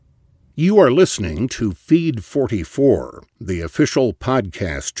You are listening to Feed 44, the official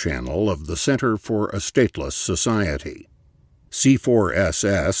podcast channel of the Center for a Stateless Society.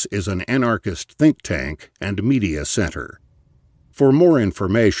 C4SS is an anarchist think tank and media center. For more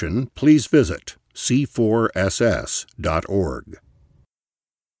information, please visit c4ss.org.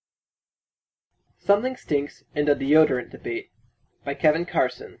 Something Stinks in the Deodorant Debate by Kevin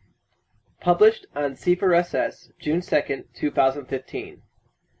Carson. Published on C4SS, June 2, 2015.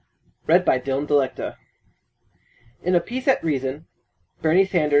 Read by Dylan Delecta. In a piece at Reason, Bernie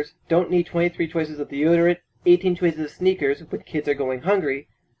Sanders don't need 23 choices of deodorant, 18 choices of sneakers when kids are going hungry,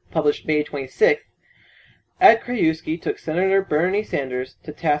 published May 26th, Ed Krajewski took Senator Bernie Sanders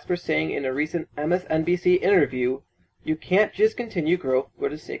to task for saying in a recent MSNBC interview, "You can't just continue growth for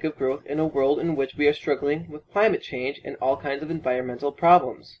the sake of growth in a world in which we are struggling with climate change and all kinds of environmental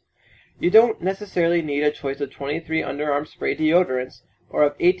problems. You don't necessarily need a choice of 23 underarm spray deodorants or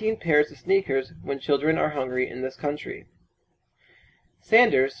of 18 pairs of sneakers when children are hungry in this country."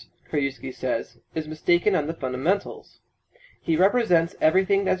 Sanders, Krajewski says, is mistaken on the fundamentals. He represents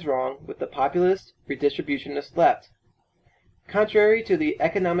everything that's wrong with the populist, redistributionist left. Contrary to the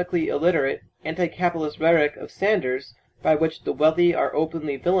economically illiterate, anti-capitalist rhetoric of Sanders, by which the wealthy are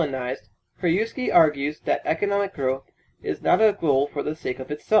openly villainized, Krajewski argues that economic growth is not a goal for the sake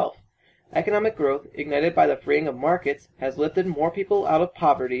of itself. Economic growth, ignited by the freeing of markets, has lifted more people out of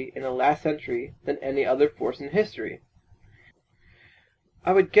poverty in the last century than any other force in history.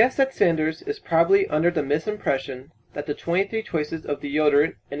 I would guess that Sanders is probably under the misimpression that the 23 choices of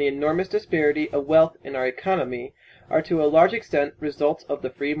deodorant and the enormous disparity of wealth in our economy are to a large extent results of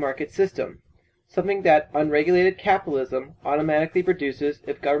the free market system, something that unregulated capitalism automatically produces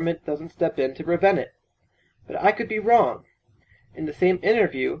if government doesn't step in to prevent it. But I could be wrong. In the same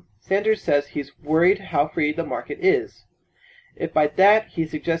interview, Sanders says he's worried how free the market is. If by that he's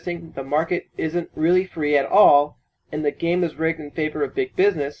suggesting the market isn't really free at all, and the game is rigged in favor of big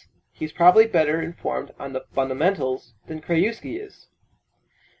business, he's probably better informed on the fundamentals than Krajewski is.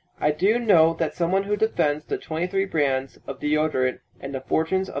 I do know that someone who defends the 23 brands of deodorant and the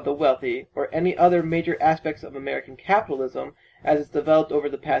fortunes of the wealthy, or any other major aspects of American capitalism as it's developed over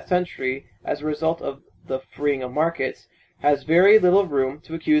the past century as a result of the freeing of markets, has very little room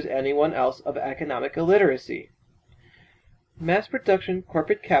to accuse anyone else of economic illiteracy. Mass production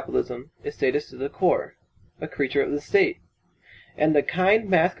corporate capitalism is statist to the core, a creature of the state, and the kind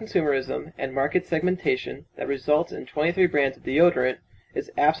mass consumerism and market segmentation that results in 23 brands of deodorant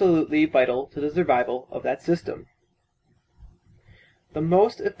is absolutely vital to the survival of that system. The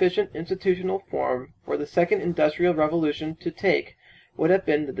most efficient institutional form for the second industrial revolution to take would have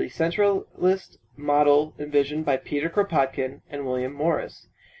been the decentralist model envisioned by Peter Kropotkin and William Morris,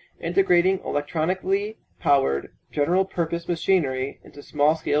 integrating electronically powered general-purpose machinery into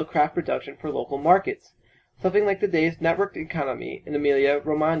small-scale craft production for local markets, something like today's networked economy in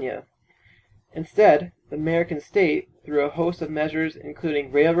Emilia-Romagna. Instead, the American state, through a host of measures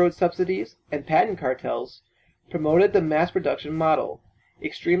including railroad subsidies and patent cartels, promoted the mass production model,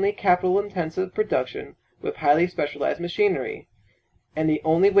 extremely capital-intensive production with highly specialized machinery, and the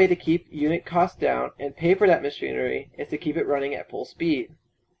only way to keep unit costs down and pay for that machinery is to keep it running at full speed.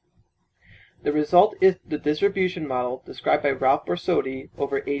 The result is the distribution model described by Ralph Borsodi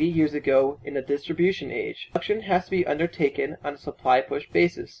over 80 years ago in The Distribution Age. Production has to be undertaken on a supply-push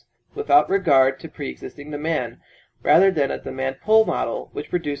basis, without regard to pre-existing demand, rather than a demand-pull model which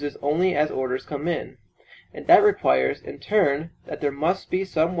produces only as orders come in. And that requires, in turn, that there must be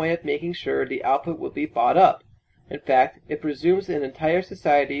some way of making sure the output will be bought up. In fact, it presumes an entire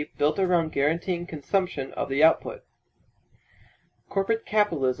society built around guaranteeing consumption of the output. Corporate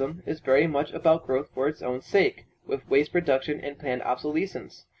capitalism is very much about growth for its own sake, with waste production and planned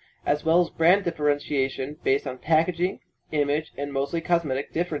obsolescence, as well as brand differentiation based on packaging, image, and mostly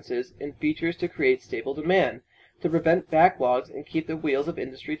cosmetic differences in features to create stable demand, to prevent backlogs and keep the wheels of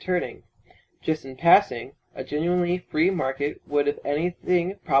industry turning. Just in passing, a genuinely free market would, if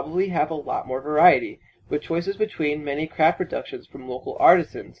anything, probably have a lot more variety, with choices between many craft productions from local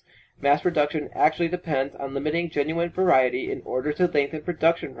artisans. Mass production actually depends on limiting genuine variety in order to lengthen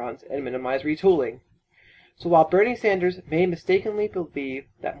production runs and minimize retooling. So while Bernie Sanders may mistakenly believe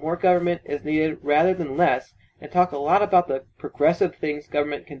that more government is needed rather than less, and talk a lot about the progressive things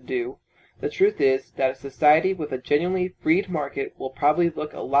government can do, the truth is that a society with a genuinely freed market will probably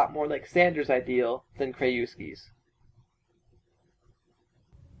look a lot more like Sanders' ideal than Krajewski's.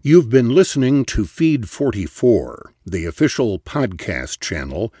 You've been listening to Feed 44, the official podcast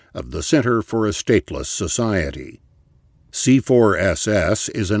channel of the Center for a Stateless Society. C4SS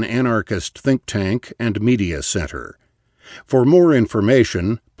is an anarchist think tank and media center. For more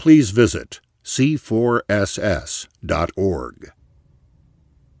information, please visit c4ss.org.